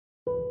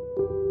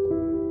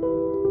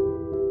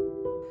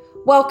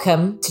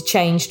Welcome to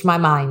Changed My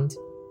Mind.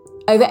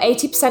 Over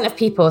 80% of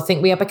people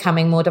think we are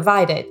becoming more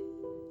divided.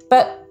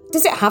 But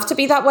does it have to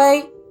be that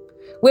way?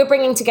 We're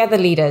bringing together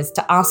leaders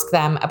to ask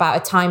them about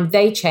a time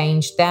they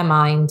changed their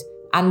mind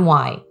and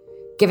why,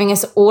 giving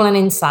us all an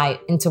insight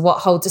into what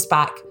holds us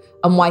back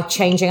and why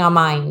changing our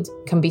mind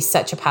can be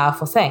such a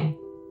powerful thing.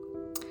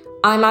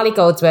 I'm Ali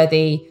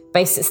Goldsworthy,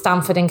 based at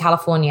Stanford in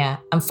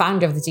California and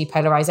founder of the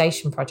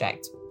Depolarization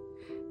Project.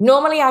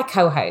 Normally I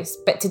co-host,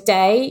 but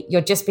today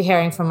you'll just be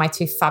hearing from my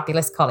two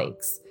fabulous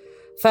colleagues.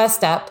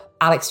 First up,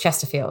 Alex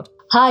Chesterfield.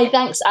 Hi,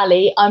 thanks,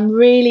 Ali. I'm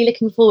really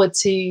looking forward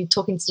to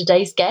talking to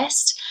today's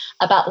guest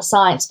about the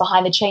science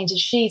behind the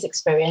changes she's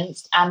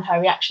experienced and her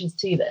reactions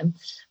to them.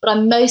 But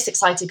I'm most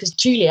excited because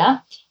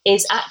Julia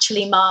is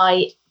actually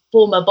my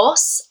former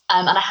boss,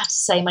 and I have to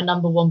say my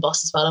number one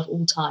boss as well of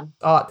all time.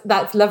 Oh,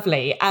 that's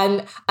lovely.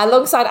 And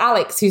alongside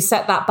Alex, who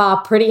set that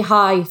bar pretty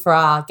high for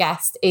our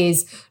guest,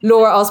 is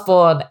Laura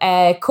Osborne,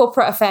 a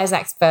corporate affairs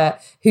expert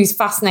who's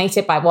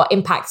fascinated by what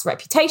impacts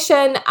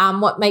reputation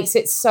and what makes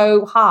it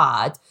so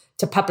hard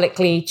to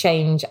publicly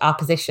change our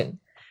position.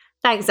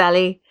 Thanks,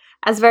 Ali.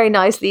 As very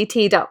nicely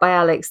teed up by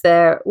Alex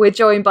there, we're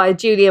joined by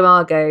Julia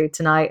Margo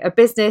tonight, a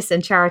business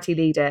and charity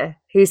leader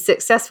whose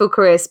successful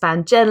career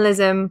spanned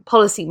journalism,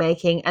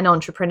 policymaking and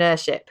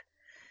entrepreneurship.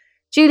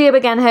 Julia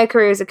began her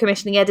career as a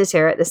commissioning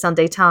editor at the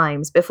Sunday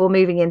Times before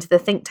moving into the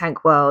think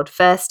tank world,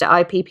 first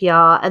at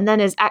IPPR and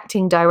then as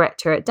acting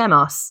director at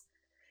Demos.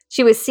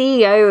 She was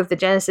CEO of the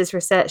Genesis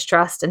Research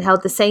Trust and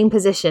held the same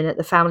position at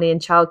the Family and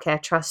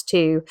Childcare Trust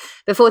too,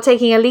 before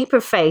taking a leap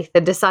of faith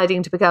and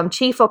deciding to become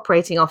Chief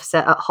Operating Officer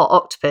at Hot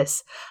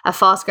Octopuss, a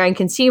fast-growing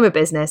consumer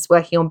business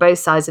working on both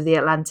sides of the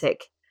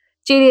Atlantic.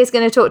 Julia is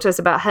going to talk to us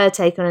about her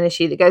take on an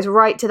issue that goes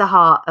right to the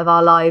heart of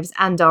our lives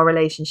and our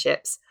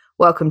relationships.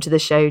 Welcome to the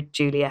show,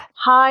 Julia.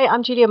 Hi,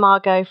 I'm Julia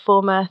Margo,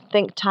 former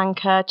think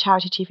tanker,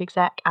 charity chief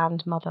exec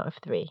and mother of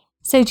three.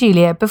 So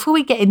Julia, before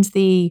we get into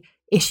the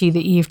issue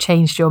that you've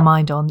changed your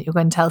mind on that you're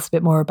going to tell us a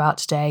bit more about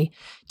today,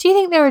 do you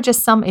think there are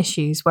just some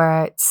issues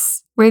where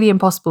it's really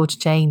impossible to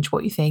change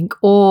what you think,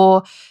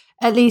 or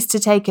at least to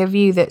take a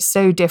view that's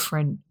so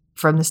different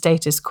from the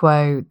status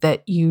quo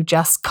that you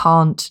just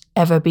can't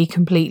ever be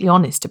completely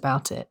honest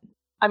about it?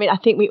 I mean, I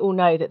think we all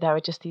know that there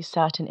are just these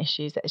certain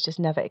issues that it's just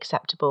never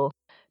acceptable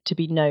to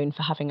be known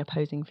for having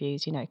opposing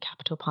views,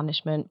 capital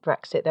punishment,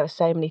 Brexit. There are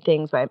so many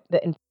things where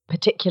that in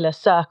particular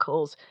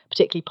circles,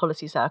 particularly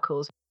policy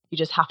circles, you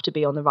just have to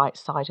be on the right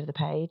side of the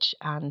page.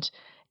 And,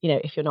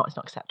 if you're not, it's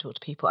not acceptable to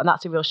people. And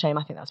that's a real shame.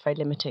 I think that's very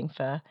limiting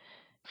for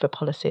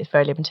policy. It's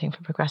very limiting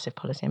for progressive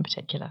policy in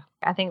particular.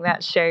 I think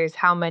that shows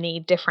how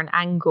many different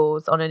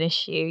angles on an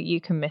issue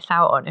you can miss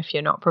out on if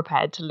you're not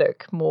prepared to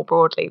look more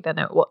broadly than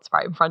at what's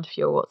right in front of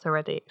you or what's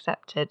already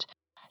accepted.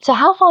 So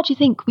how far do you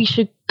think we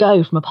should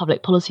go from a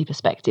public policy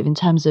perspective in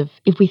terms of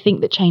if we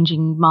think that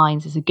changing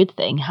minds is a good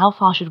thing, how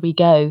far should we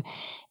go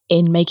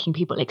in making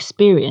people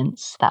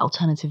experience that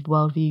alternative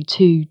worldview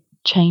to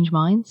change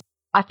minds?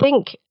 I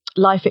think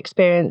life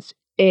experience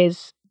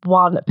is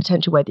one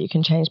potential way that you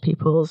can change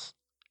people's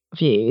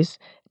views.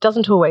 It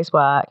doesn't always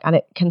work, and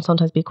it can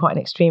sometimes be quite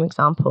an extreme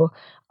example.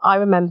 I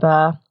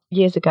remember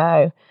years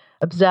ago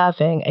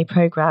observing a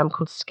program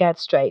called Scared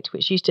Straight,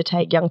 which used to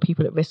take young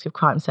people at risk of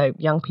crime, so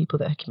young people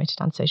that had committed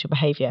antisocial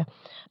behaviour,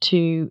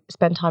 to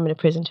spend time in a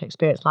prison, to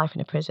experience life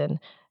in a prison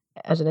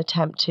as an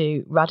attempt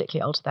to radically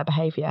alter their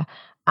behaviour.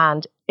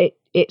 And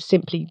it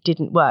simply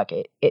didn't work.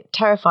 It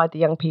terrified the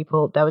young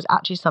people. There was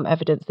actually some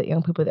evidence that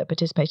young people that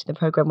participated in the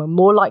programme were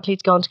more likely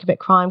to go on to commit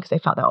crime because they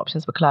felt their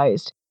options were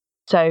closed.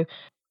 So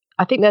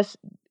I think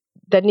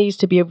there needs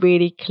to be a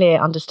really clear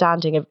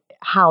understanding of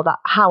how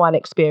an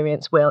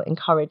experience will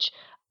encourage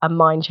a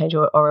mind change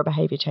or a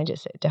behaviour change.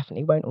 It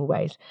definitely won't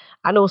always.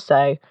 And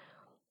also,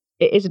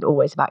 it isn't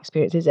always about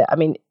experience, is it? I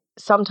mean,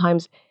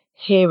 sometimes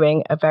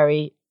hearing a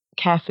very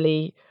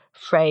carefully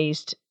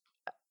phrased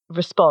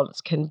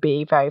response can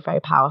be very, very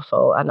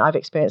powerful. And I've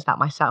experienced that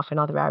myself in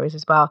other areas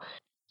as well.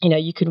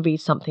 You can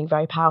read something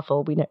very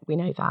powerful. We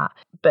know that.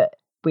 But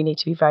we need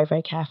to be very,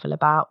 very careful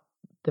about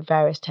the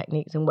various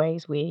techniques and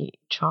ways we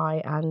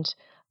try and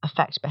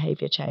affect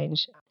behaviour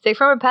change. So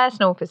from a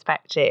personal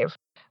perspective,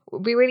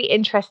 we'd be really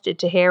interested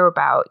to hear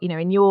about,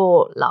 in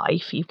your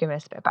life, you've given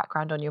us a bit of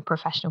background on your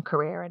professional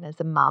career and as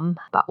a mum,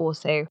 but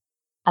also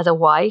as a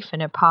wife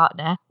and a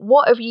partner.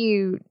 What have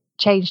you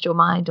changed your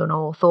mind on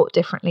or thought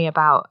differently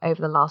about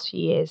over the last few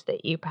years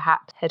that you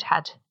perhaps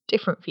had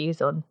different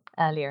views on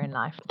earlier in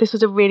life? This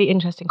was a really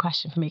interesting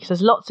question for me because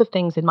there's lots of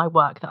things in my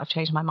work that I've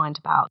changed my mind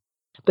about.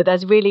 But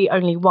there's really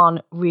only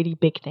one really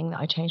big thing that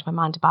I changed my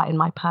mind about in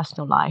my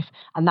personal life.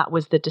 And that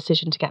was the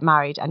decision to get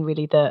married and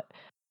really the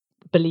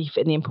belief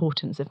in the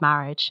importance of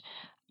marriage.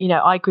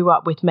 I grew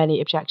up with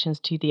many objections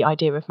to the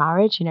idea of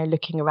marriage.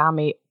 Looking around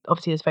me,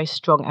 obviously there's very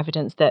strong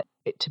evidence that,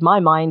 to my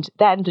mind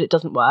then, that it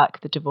doesn't work.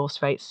 The divorce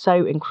rate's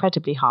so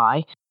incredibly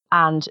high.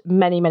 And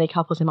many, many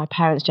couples in my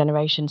parents'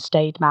 generation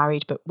stayed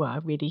married but were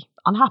really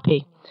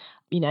unhappy.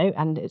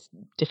 And it's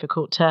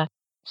difficult to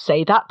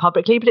say that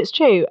publicly, but it's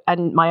true.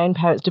 And my own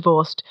parents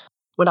divorced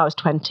when I was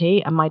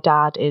 20 and my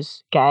dad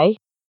is gay.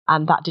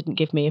 And that didn't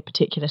give me a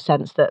particular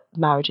sense that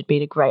marriage had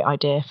been a great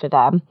idea for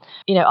them.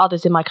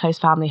 Others in my close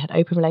family had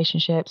open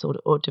relationships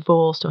or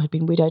divorced or had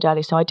been widowed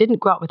early. So I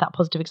didn't grow up with that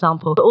positive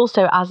example. But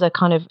also as a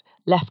kind of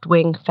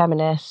left-wing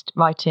feminist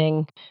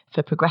writing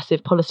for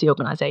progressive policy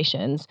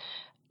organisations,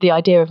 the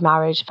idea of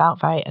marriage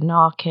felt very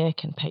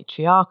anarchic and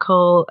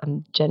patriarchal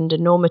and gender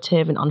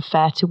normative and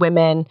unfair to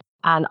women.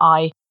 And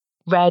I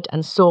read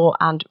and saw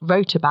and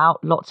wrote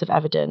about lots of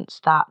evidence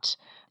that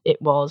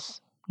it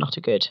was not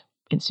a good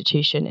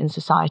institution in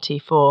society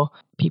for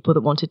people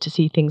that wanted to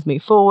see things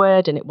move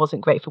forward, and it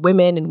wasn't great for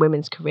women, and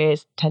women's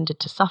careers tended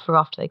to suffer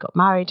after they got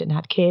married and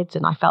had kids.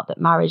 And I felt that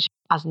marriage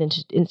as an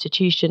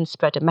institution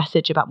spread a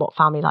message about what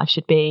family life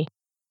should be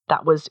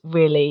that was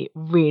really,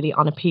 really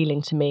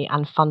unappealing to me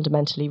and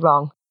fundamentally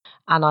wrong.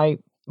 And I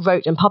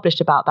wrote and published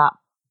about that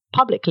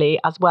publicly,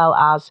 as well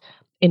as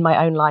in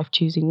my own life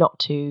choosing not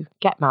to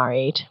get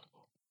married.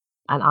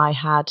 And I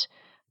had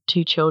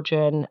 2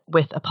 children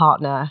with a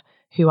partner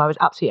who I was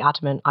absolutely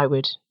adamant I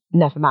would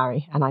never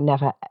marry, and I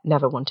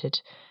never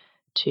wanted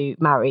to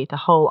marry. The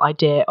whole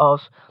idea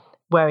of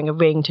wearing a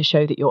ring to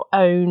show that you're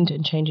owned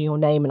and changing your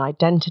name and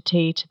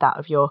identity to that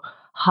of your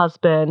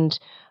husband,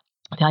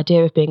 the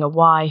idea of being a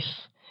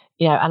wife,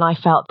 and I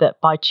felt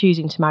that by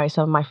choosing to marry,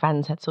 some of my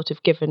friends had sort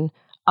of given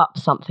up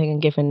something and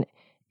given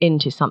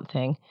into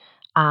something,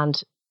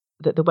 and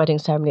that the wedding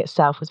ceremony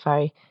itself was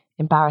very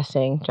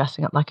embarrassing,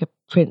 dressing up like a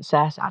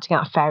princess, acting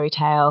out a fairy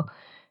tale,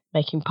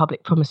 making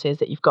public promises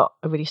that you've got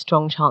a really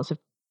strong chance of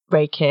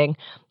breaking.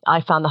 I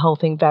found the whole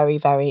thing very,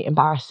 very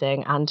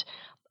embarrassing. And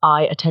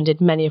I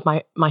attended many of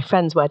my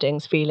friends'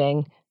 weddings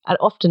feeling, and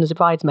often as a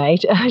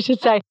bridesmaid, I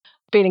should say,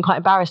 feeling quite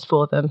embarrassed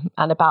for them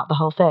and about the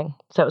whole thing.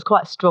 So it was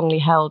quite a strongly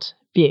held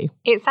view.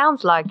 It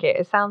sounds like it.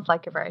 It sounds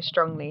like a very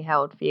strongly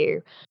held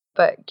view.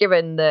 But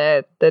given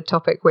the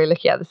topic we're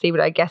looking at this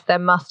evening, I guess there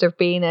must have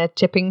been a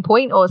tipping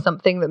point or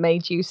something that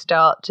made you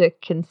start to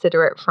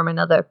consider it from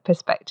another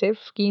perspective.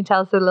 Can you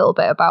tell us a little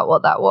bit about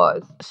what that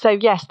was? So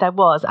yes, there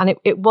was. And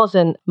it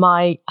wasn't,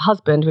 my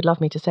husband would love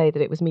me to say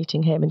that it was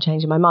meeting him and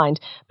changing my mind,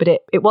 but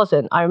it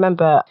wasn't. I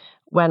remember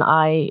when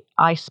I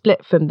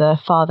split from the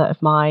father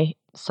of my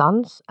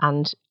sons,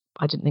 and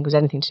I didn't think it was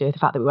anything to do with the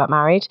fact that we weren't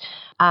married.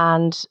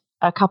 And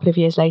a couple of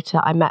years later,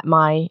 I met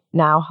my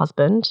now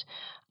husband.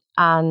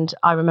 And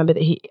I remember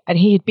that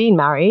he had been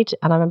married,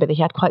 and I remember that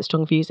he had quite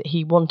strong views that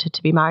he wanted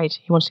to be married.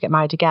 He wanted to get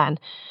married again,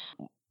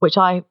 which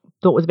I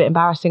thought was a bit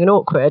embarrassing and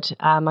awkward.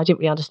 I didn't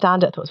really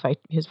understand it. I thought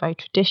he was very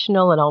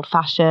traditional and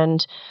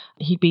old-fashioned.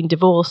 He'd been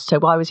divorced, so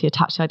why was he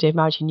attached to the idea of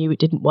marriage? He knew it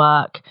didn't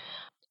work,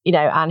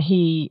 and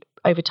he,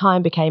 over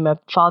time, became a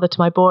father to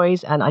my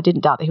boys, and I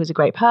didn't doubt that he was a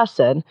great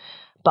person.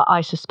 But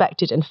I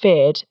suspected and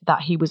feared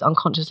that he was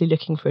unconsciously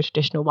looking for a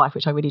traditional wife,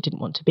 which I really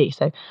didn't want to be.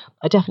 So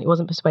I definitely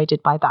wasn't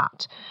persuaded by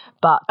that.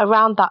 But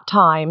around that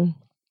time,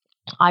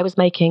 I was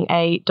making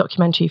a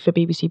documentary for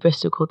BBC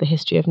Bristol called The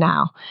History of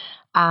Now.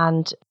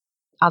 And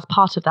as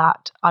part of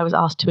that, I was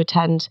asked to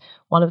attend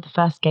one of the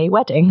first gay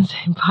weddings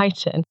in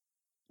Brighton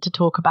to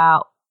talk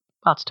about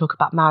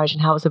marriage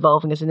and how it was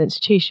evolving as an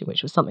institution,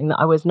 which was something that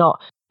I was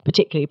not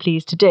particularly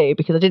pleased to do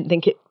because I didn't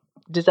think it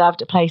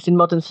deserved a place in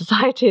modern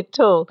society at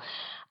all.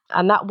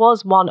 And that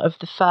was one of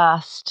the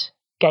first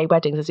gay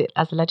weddings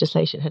as the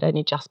legislation had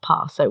only just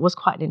passed. So it was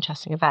quite an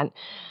interesting event.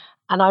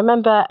 And I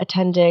remember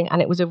attending,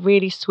 and it was a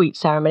really sweet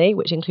ceremony,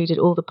 which included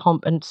all the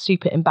pomp and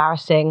super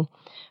embarrassing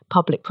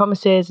public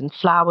promises and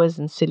flowers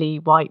and silly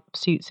white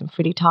suits and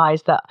frilly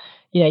ties that,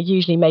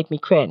 usually made me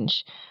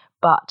cringe.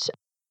 But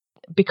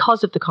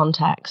because of the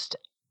context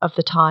of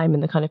the time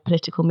and the kind of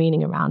political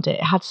meaning around it,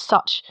 it had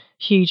such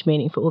huge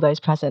meaning for all those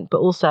present, but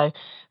also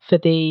for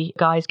the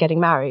guys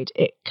getting married.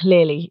 It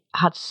clearly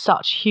had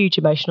such huge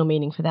emotional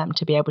meaning for them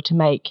to be able to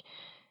make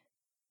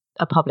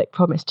a public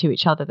promise to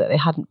each other that they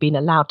hadn't been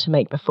allowed to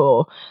make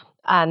before.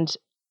 And,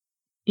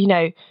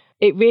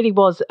 it really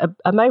was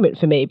a moment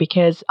for me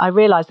because I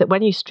realized that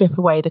when you strip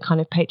away the kind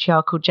of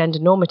patriarchal gender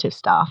normative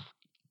stuff,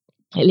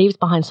 it leaves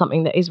behind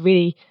something that is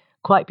really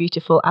quite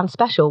beautiful and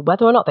special,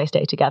 whether or not they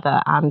stay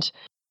together. And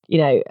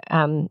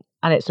and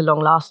it's a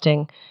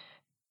long-lasting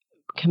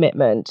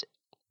commitment.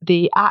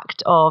 The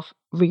act of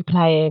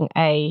replaying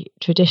a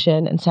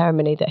tradition and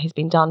ceremony that has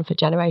been done for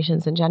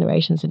generations and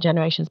generations and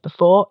generations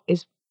before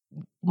is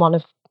one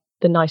of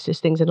the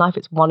nicest things in life.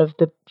 It's one of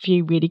the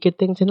few really good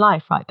things in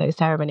life, right? Those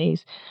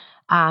ceremonies.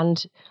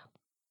 And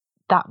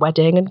that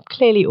wedding, and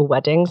clearly all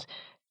weddings,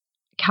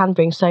 can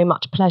bring so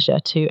much pleasure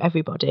to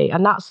everybody.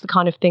 And that's the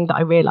kind of thing that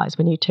I realised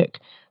when you took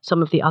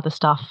some of the other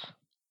stuff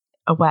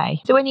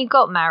away. So when you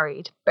got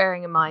married,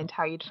 bearing in mind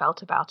how you'd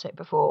felt about it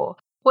before,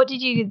 what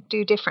did you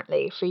do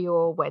differently for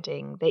your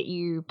wedding that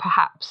you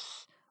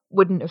perhaps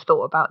wouldn't have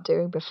thought about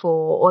doing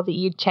before, or that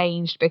you'd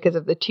changed because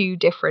of the 2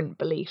 different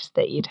beliefs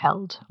that you'd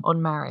held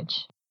on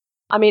marriage?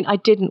 I mean, I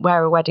didn't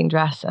wear a wedding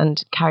dress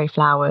and carry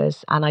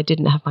flowers, and I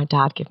didn't have my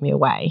dad give me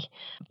away.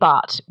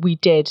 But we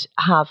did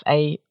have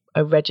a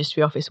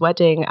registry office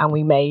wedding, and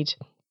we made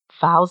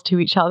vows to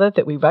each other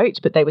that we wrote,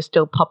 but they were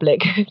still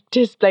public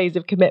displays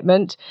of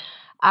commitment.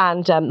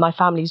 And my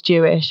family's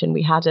Jewish, and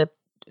we had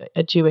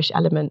a Jewish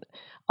element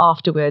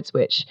afterwards,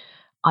 which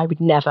I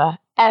would never,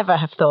 ever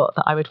have thought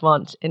that I would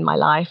want in my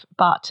life.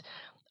 But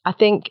I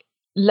think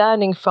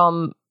learning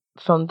from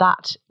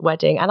that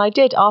wedding, and I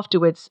did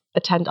afterwards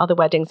attend other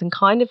weddings and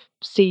kind of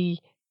see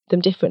them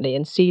differently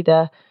and see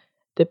the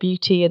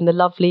beauty and the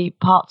lovely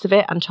parts of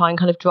it and try and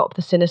kind of drop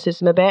the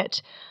cynicism a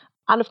bit.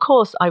 And of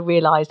course, I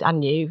realised and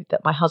knew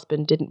that my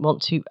husband didn't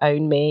want to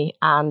own me,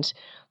 and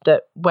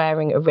that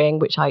wearing a ring,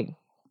 which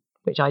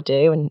I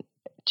do and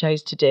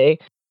chose to do,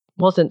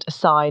 wasn't a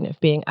sign of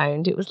being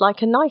owned. It was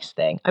like a nice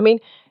thing. I mean,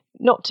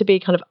 not to be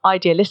kind of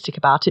idealistic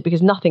about it,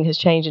 because nothing has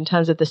changed in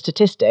terms of the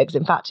statistics.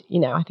 In fact,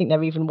 I think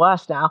they're even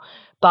worse now.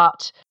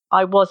 But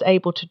I was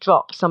able to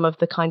drop some of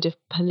the kind of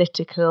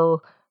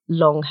political,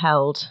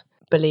 long-held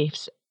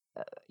beliefs,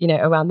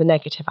 around the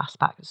negative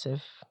aspects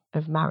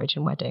of marriage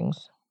and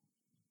weddings.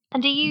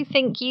 And do you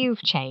think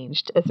you've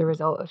changed as a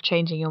result of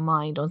changing your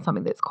mind on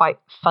something that's quite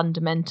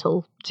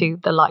fundamental to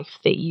the life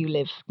that you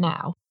live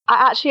now?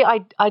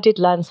 I did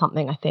learn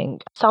something, I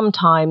think.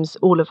 Sometimes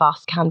all of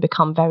us can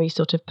become very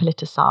sort of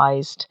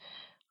politicised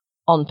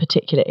on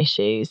particular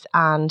issues.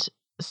 And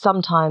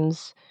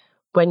sometimes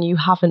when you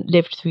haven't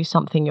lived through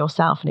something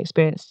yourself and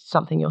experienced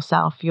something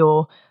yourself,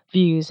 your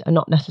views are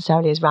not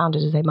necessarily as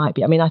rounded as they might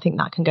be. I mean, I think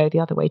that can go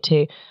the other way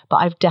too. But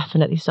I've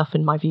definitely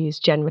softened my views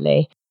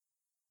generally,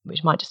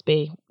 which might just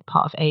be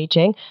part of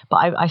aging.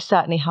 But I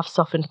certainly have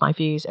softened my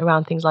views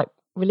around things like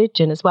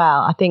religion as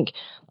well. I think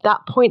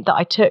that point that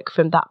I took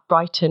from that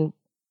Brighton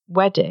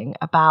wedding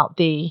about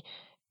the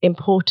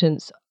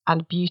importance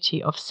and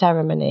beauty of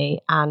ceremony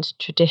and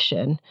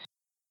tradition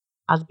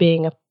as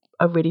being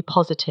a really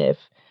positive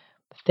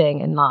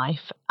thing in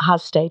life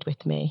has stayed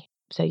with me.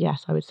 So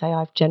yes, I would say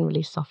I've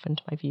generally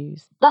softened my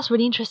views. That's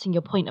really interesting,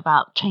 your point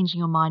about changing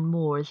your mind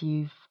more as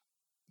you've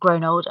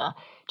grown older.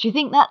 Do you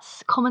think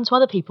that's common to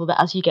other people,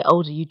 that as you get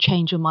older you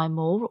change your mind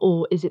more,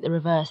 or is it the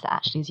reverse, that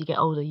actually as you get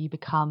older you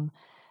become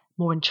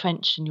more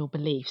entrenched in your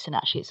beliefs and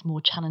actually it's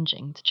more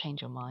challenging to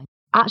change your mind?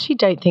 I actually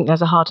don't think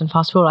there's a hard and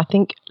fast rule. I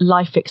think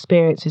life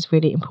experience is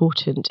really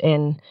important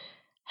in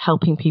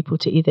helping people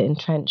to either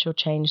entrench or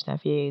change their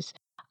views.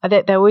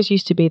 There always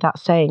used to be that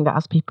saying that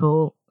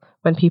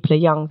when people are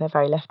young, they're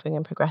very left-wing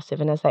and progressive,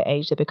 and as they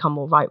age, they become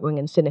more right-wing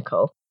and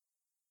cynical.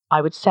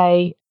 I would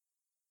say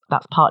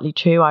that's partly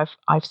true. I've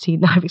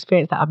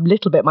experienced that a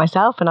little bit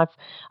myself, and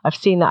I've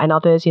seen that in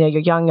others. You're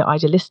young, you're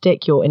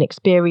idealistic, you're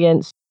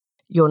inexperienced,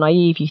 you're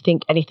naive, you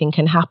think anything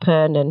can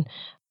happen, and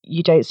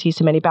you don't see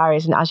so many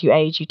barriers. And as you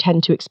age, you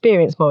tend to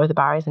experience more of the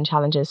barriers and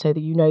challenges so that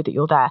you know that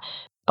you're there.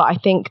 But I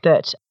think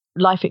that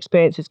life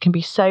experiences can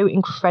be so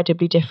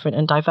incredibly different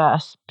and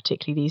diverse,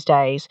 particularly these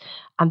days.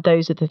 And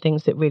those are the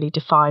things that really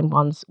define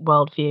one's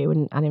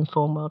worldview and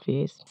inform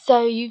worldviews.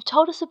 So you've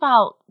told us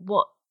about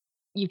what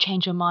you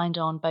change your mind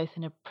on, both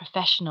in a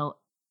professional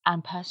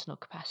and personal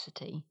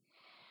capacity.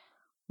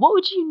 What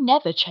would you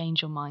never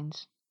change your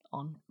mind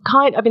on?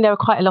 There are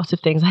quite a lot of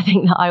things I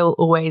think that I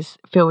always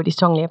feel really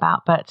strongly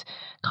about, but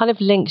kind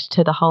of linked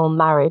to the whole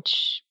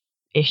marriage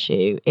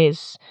issue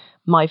is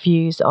my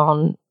views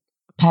on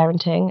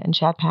parenting and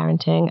shared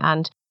parenting.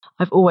 And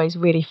I've always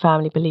really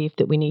firmly believed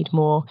that we need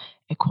more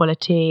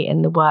equality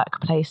in the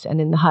workplace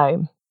and in the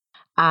home.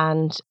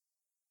 And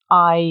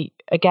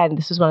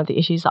this was one of the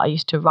issues that I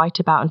used to write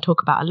about and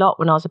talk about a lot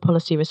when I was a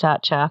policy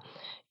researcher.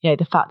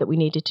 The fact that we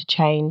needed to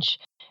change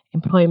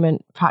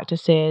employment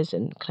practices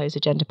and close the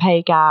gender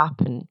pay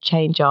gap and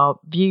change our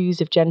views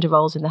of gender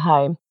roles in the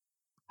home.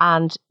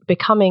 And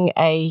becoming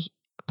a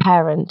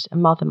parent, a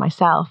mother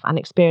myself, and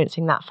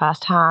experiencing that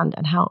firsthand,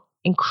 and how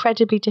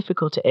incredibly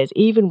difficult it is,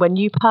 even when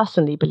you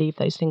personally believe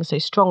those things so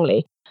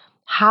strongly,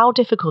 how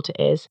difficult it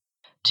is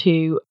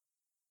to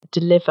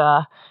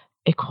deliver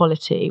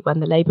equality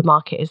when the labour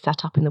market is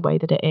set up in the way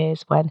that it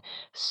is, when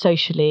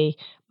socially,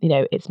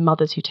 it's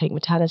mothers who take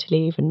maternity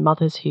leave and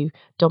mothers who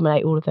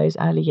dominate all of those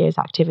early years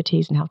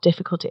activities, and how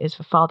difficult it is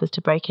for fathers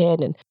to break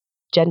in, and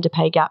gender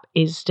pay gap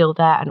is still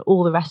there, and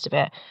all the rest of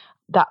it.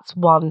 That's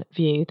one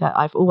view that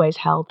I've always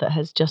held that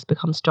has just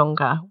become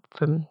stronger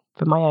from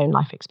my own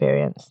life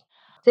experience.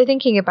 So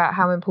thinking about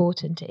how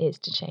important it is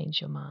to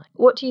change your mind,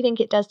 what do you think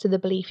it does to the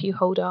belief you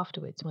hold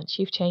afterwards once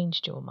you've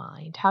changed your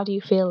mind? How do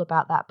you feel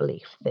about that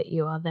belief that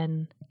you are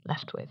then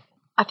left with?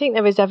 I think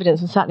there is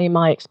evidence, and certainly in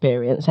my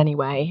experience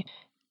anyway,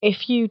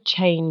 if you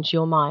change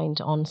your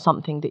mind on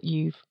something that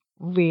you've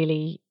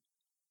really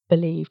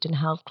believed and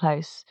held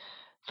close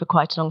for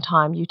quite a long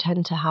time, you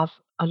tend to have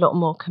a lot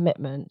more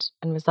commitment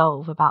and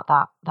resolve about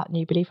that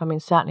new belief. I mean,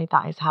 certainly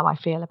that is how I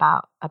feel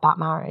about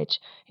marriage.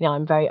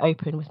 I'm very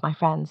open with my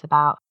friends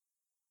about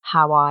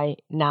how I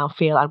now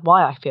feel and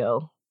why I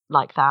feel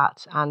like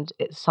that, and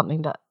it's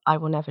something that I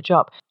will never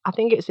drop. I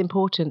think it's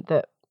important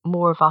that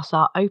more of us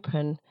are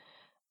open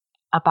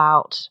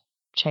about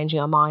changing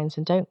our minds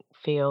and don't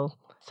feel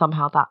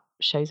somehow that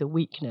shows a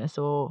weakness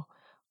or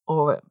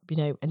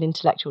an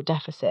intellectual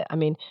deficit. I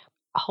mean,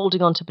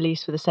 holding on to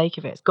beliefs for the sake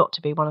of it's got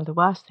to be one of the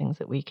worst things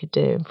that we could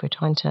do if we're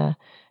trying to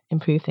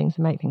improve things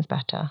and make things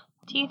better.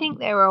 Do you think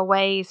there are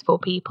ways for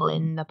people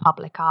in the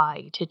public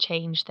eye to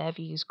change their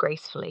views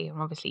gracefully? And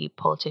obviously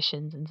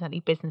politicians and certainly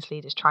business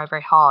leaders try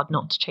very hard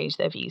not to change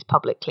their views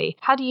publicly.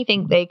 How do you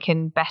think they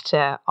can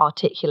better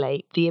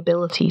articulate the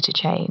ability to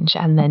change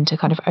and then to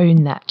kind of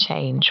own that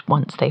change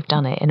once they've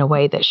done it in a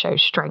way that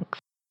shows strength?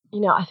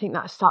 I think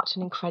that's such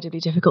an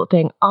incredibly difficult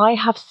thing. I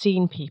have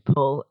seen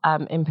people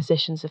in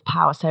positions of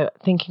power. So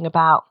thinking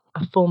about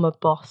a former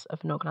boss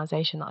of an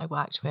organisation that I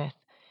worked with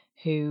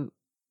who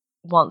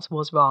once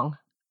was wrong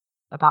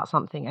about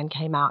something and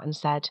came out and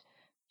said,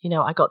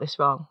 I got this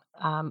wrong.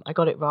 I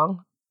got it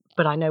wrong,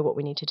 but I know what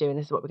we need to do and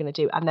this is what we're going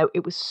to do. And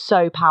it was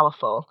so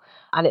powerful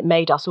and it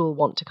made us all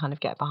want to kind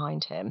of get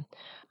behind him.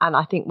 And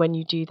I think when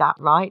you do that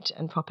right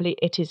and properly,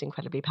 it is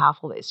incredibly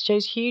powerful. It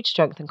shows huge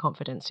strength and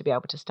confidence to be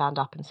able to stand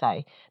up and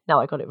say,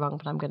 no, I got it wrong,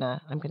 but I'm gonna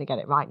get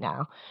it right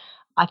now.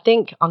 I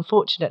think,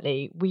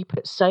 unfortunately, we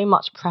put so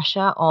much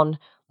pressure on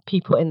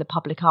people in the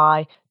public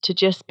eye to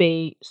just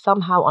be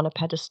somehow on a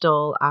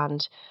pedestal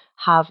and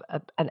have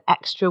an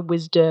extra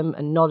wisdom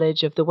and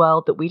knowledge of the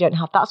world that we don't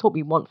have. That's what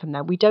we want from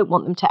them. We don't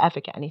want them to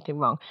ever get anything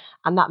wrong.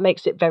 And that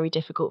makes it very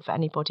difficult for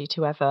anybody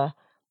to ever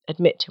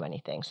admit to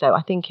anything. So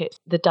I think it's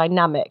the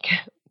dynamic,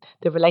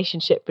 the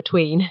relationship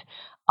between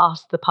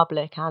us, the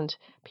public, and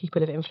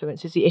people of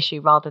influence is the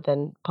issue rather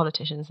than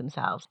politicians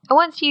themselves. And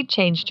once you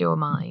changed your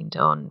mind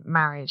on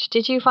marriage,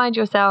 did you find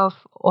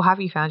yourself, or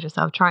have you found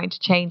yourself trying to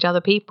change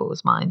other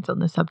people's minds on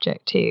the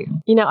subject too?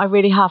 I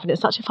really have. And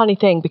it's such a funny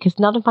thing because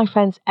none of my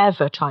friends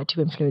ever tried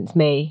to influence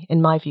me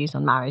in my views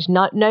on marriage.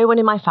 No one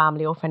in my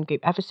family or friend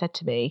group ever said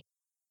to me,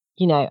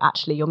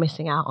 actually, you're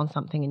missing out on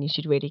something and you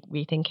should really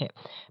rethink it.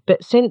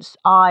 But since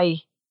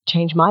I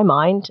changed my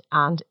mind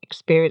and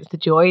experienced the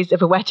joys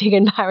of a wedding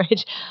and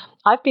marriage,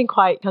 I've been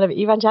quite kind of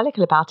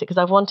evangelical about it because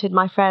I've wanted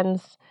my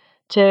friends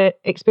to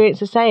experience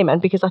the same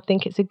and because I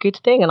think it's a good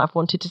thing and I've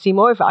wanted to see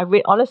more of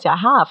it. Honestly, I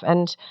have.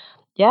 And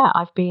yeah,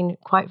 I've been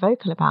quite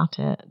vocal about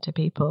it to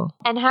people.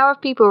 And how have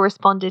people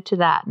responded to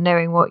that,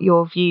 knowing what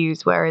your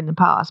views were in the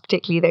past,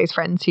 particularly those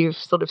friends who've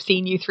sort of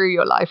seen you through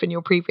your life and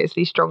your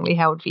previously strongly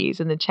held views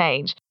and the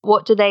change?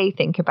 What do they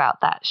think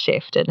about that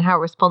shift and how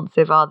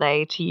responsive are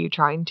they to you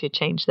trying to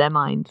change their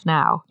minds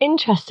now?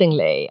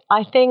 Interestingly,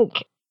 I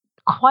think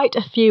quite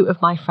a few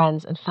of my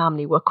friends and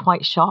family were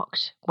quite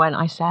shocked when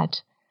I said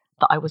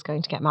that I was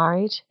going to get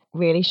married.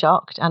 Really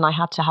shocked. And I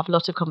had to have a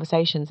lot of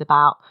conversations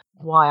about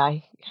why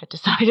I had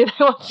decided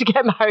I wanted to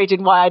get married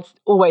and why I'd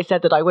always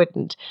said that I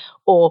wouldn't,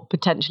 or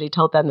potentially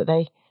told them that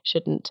they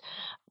shouldn't.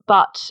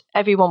 But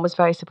everyone was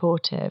very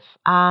supportive.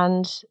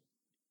 And,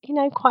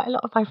 quite a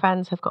lot of my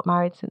friends have got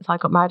married since I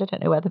got married. I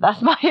don't know whether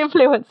that's my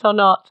influence or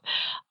not.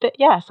 But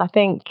yes, I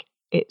think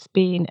it's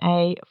been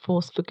a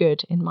force for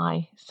good in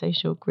my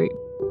social group.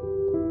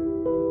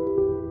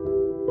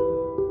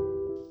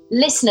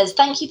 Listeners,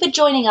 thank you for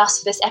joining us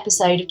for this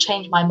episode of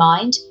Change My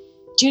Mind.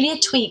 Julia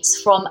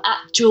tweets from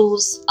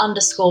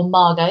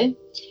 @Jules_Margot.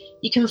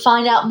 You can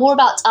find out more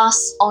about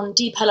us on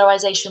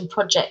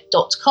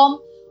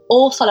depolarizationproject.com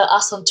or follow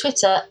us on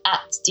Twitter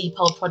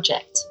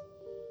 @DepolProject.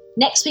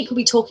 Next week, we'll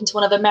be talking to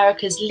one of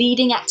America's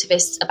leading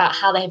activists about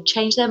how they have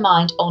changed their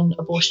mind on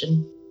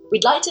abortion.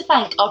 We'd like to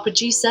thank our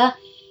producer,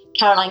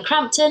 Caroline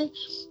Crampton,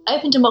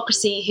 Open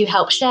Democracy, who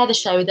helped share the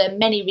show with their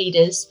many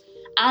readers,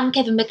 and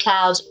Kevin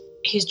MacLeod,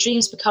 whose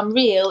Dreams Become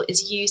Real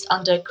is used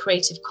under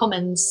Creative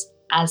Commons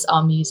as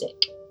our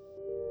music.